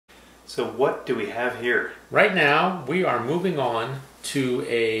So what do we have here? Right now, we are moving on to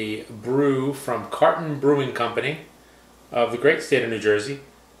a brew from Carton Brewing Company of the great state of New Jersey.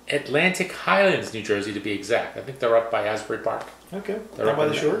 Atlantic Highlands, New Jersey to be exact. I think they're up by Asbury Park. Okay, They're up by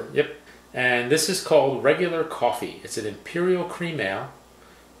the shore? Yep. And this is called Regular Coffee. It's an Imperial Cream Ale.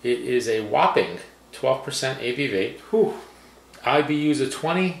 It is a whopping 12% ABV. Whew. IBUs of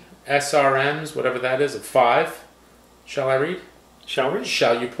 20, SRMs, whatever that is, of 5. Shall I read? Shall we?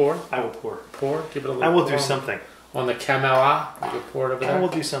 Shall you pour? I will pour. Pour? Give it a little I will pour do something. On the Camella, you can pour it over there. I will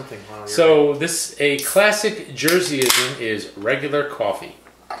do something while you're So a classic Jerseyism is regular coffee.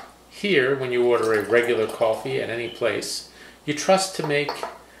 Here, when you order a regular coffee at any place, you trust to make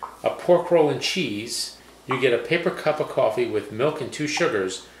a pork roll and cheese. You get a paper cup of coffee with milk and 2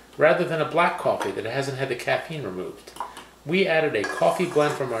 sugars rather than a black coffee that hasn't had the caffeine removed. We added a coffee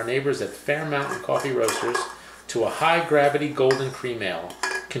blend from our neighbors at Fair Mountain Coffee Roasters to a high-gravity golden cream ale,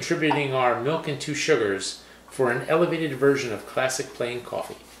 contributing our milk and 2 sugars for an elevated version of classic plain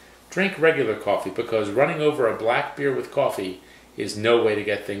coffee. Drink regular coffee because running over a black beer with coffee is no way to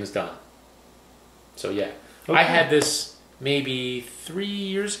get things done. So yeah, okay. I had this maybe 3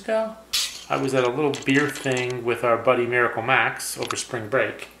 years ago. I was at a little beer thing with our buddy Miracle Max over spring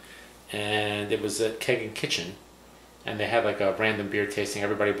break, and it was at Keg and Kitchen, and they had like a random beer tasting.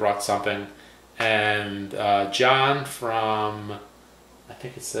 Everybody brought something, and John from, I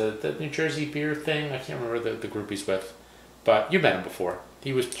think it's the New Jersey beer thing. I can't remember the group he's with, but you met him before.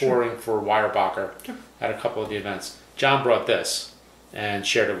 He was pouring for Weyerbacher at a couple of the events. John brought this and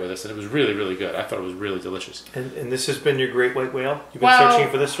shared it with us, and it was really, really good. I thought it was really delicious. And this has been your great white whale? You've been searching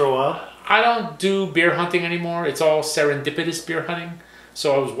for this for a while? I don't do beer hunting anymore. It's all serendipitous beer hunting.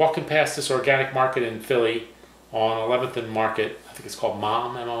 So I was walking past this organic market in Philly on 11th and Market. I think it's called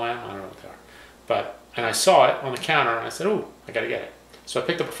MOM, M-O-M. I don't know what they are. And I saw it on the counter, and I said, "Ooh, I got to get it." So I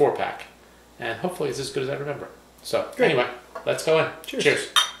picked up a 4-pack, and hopefully it's as good as I remember. So anyway, let's go in. Cheers. Cheers.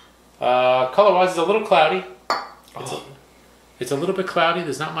 Color-wise, it's a little cloudy. It's a little bit cloudy.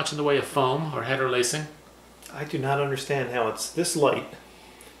 There's not much in the way of foam or header lacing. I do not understand how it's this light,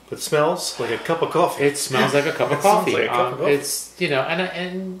 but smells like a cup of coffee. It smells like a cup of coffee. Like a cup of coffee. It's, you know,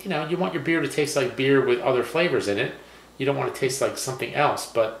 and you know, you want your beer to taste like beer with other flavors in it. You don't want to taste like something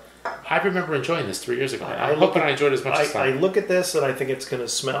else. But I remember enjoying this 3 years ago. I'm hoping I enjoyed it as much as I look at this and I think it's going to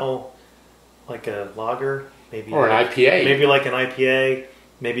smell like a lager, maybe, or an IPA. Maybe like an IPA.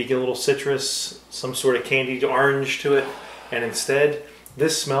 Maybe get a little citrus, some sort of candied orange to it. And instead,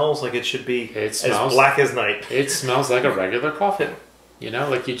 this smells like it should be as black as night. It smells like a regular coffee. You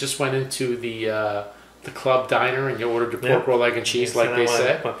know, like you just went into the club diner and you ordered your pork roll, egg, and cheese, like they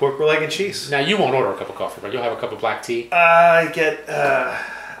said. My pork roll, egg, and cheese. Now, you won't order a cup of coffee, right? You'll have a cup of black tea.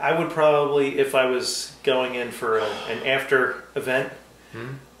 I would probably, if I was going in for an after event,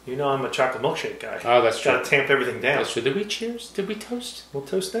 you know I'm a chocolate milkshake guy. Oh, that's true. Got to tamp everything down. That's true. Did we cheers? Did we toast? We'll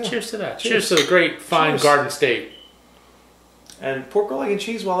toast now. Cheers to that. Cheers to the great, fine Garden State. And pork roll, egg, and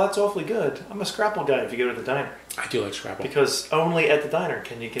cheese, while that's awfully good, I'm a scrapple guy if you go to the diner. I do like scrapple. Because only at the diner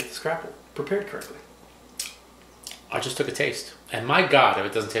can you get the scrapple prepared correctly. I just took a taste. And my God, if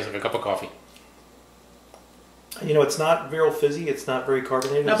it doesn't taste like a cup of coffee. You know, it's not very fizzy. It's not very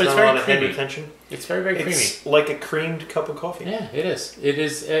carbonated. No, but it's it's not very a lot of creamy. head retention. It's very, very creamy. It's like a creamed cup of coffee. Yeah, it is. It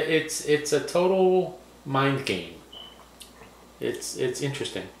is. It's a total mind game. It's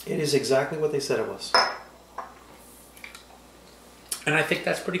interesting. It is exactly what they said it was. And I think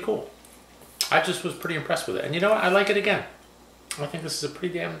that's pretty cool. I just was pretty impressed with it. And you know what? I like it again. I think this is a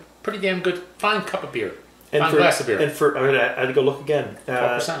pretty damn good, fine cup of beer. Fine glass of beer. And I had to go look again.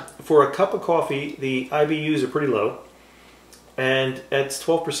 12%. For a cup of coffee, the IBUs are pretty low. And it's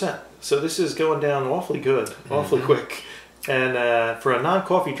 12%. So this is going down awfully good, awfully quick. And for a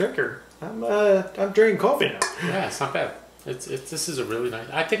non-coffee drinker, I'm drinking coffee now. Yeah, it's not bad. This is a really nice.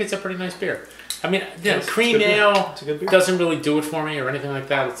 I think it's a pretty nice beer. I mean, you know, cream ale doesn't really do it for me or anything like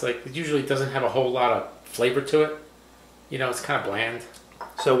that. It's like it usually doesn't have a whole lot of flavor to it. You know, it's kind of bland.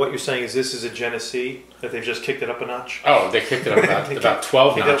 So what you're saying is this is a Genesee that they've just kicked it up a notch? Oh, they kicked it up about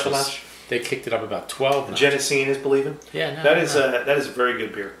 12 notches. They kicked it up about 12 notches. Genesee is believing? Yeah, no, that is a very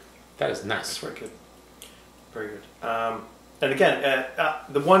good beer. That is nice. That's very good. Very good. And again,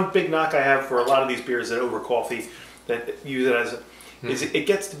 the one big knock I have for a lot of these beers that over coffee, that use it as is it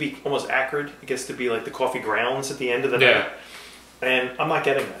gets to be almost acrid. It gets to be like the coffee grounds at the end of the night. And I'm not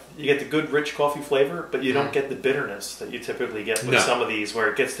getting that. You get the good rich coffee flavor, but you don't get the bitterness that you typically get with some of these, where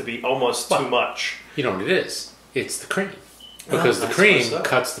it gets to be almost too much. You know what it is? It's the cream. Because the cream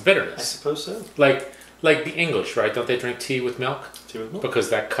cuts the bitterness. I suppose so. Like like the English, right? Don't they drink tea with milk? Tea with milk. Because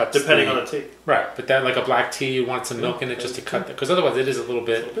that cuts. Depending on the tea. Right, but that like a black tea, you want some milk in it just to cut. Because otherwise, it is a little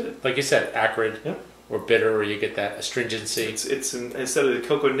bit, like you said, acrid or bitter, or you get that astringency. It's instead of the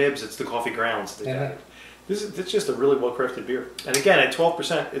cocoa nibs, it's the coffee grounds that they've added. It's just a really well crafted beer. And again, at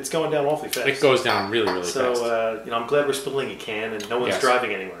 12%, it's going down awfully fast. It goes down really, really fast. So I'm glad we're spilling a can and no one's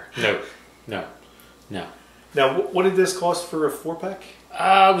driving anywhere. No. Now, what did this cost for a 4-pack?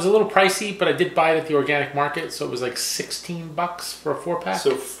 It was a little pricey, but I did buy it at the organic market, so it was like $16 for a 4-pack.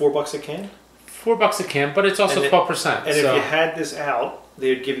 So $4 a can? $4 a can, but it's also 12%. And if you had this out,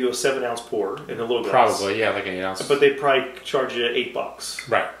 they'd give you a 7-ounce pour in a little glass. Probably, yeah, like an 8-ounce. But they'd probably charge you $8.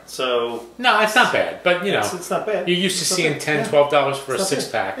 Right. So no, it's not bad. But it's not bad. You're used to seeing $10, $12 for a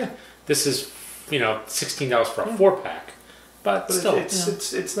 6-pack. Yeah. This is $16 for a 4-pack. But still,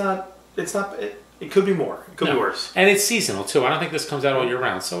 it's not. It could be more. It could be worse. And it's seasonal too. I don't think this comes out all year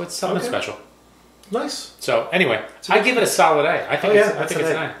round, so it's something special. Nice. So anyway, I give it a solid A. I think it's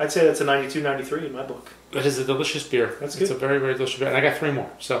an A. I'd say that's a 92, 93 in my book. It is a delicious beer. That's good. It's a very, very delicious beer. And I got 3 more.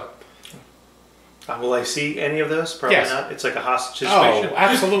 So, will I see any of those? Probably not. It's like a hostage situation. Oh,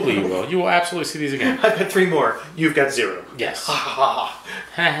 absolutely you will. You will absolutely see these again. I've got 3 more. You've got 0. Yes.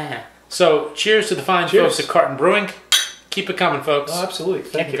 So, cheers to the fine folks at Carton Brewing. Keep it coming, folks. Oh, absolutely.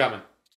 Thank you. Keep it coming.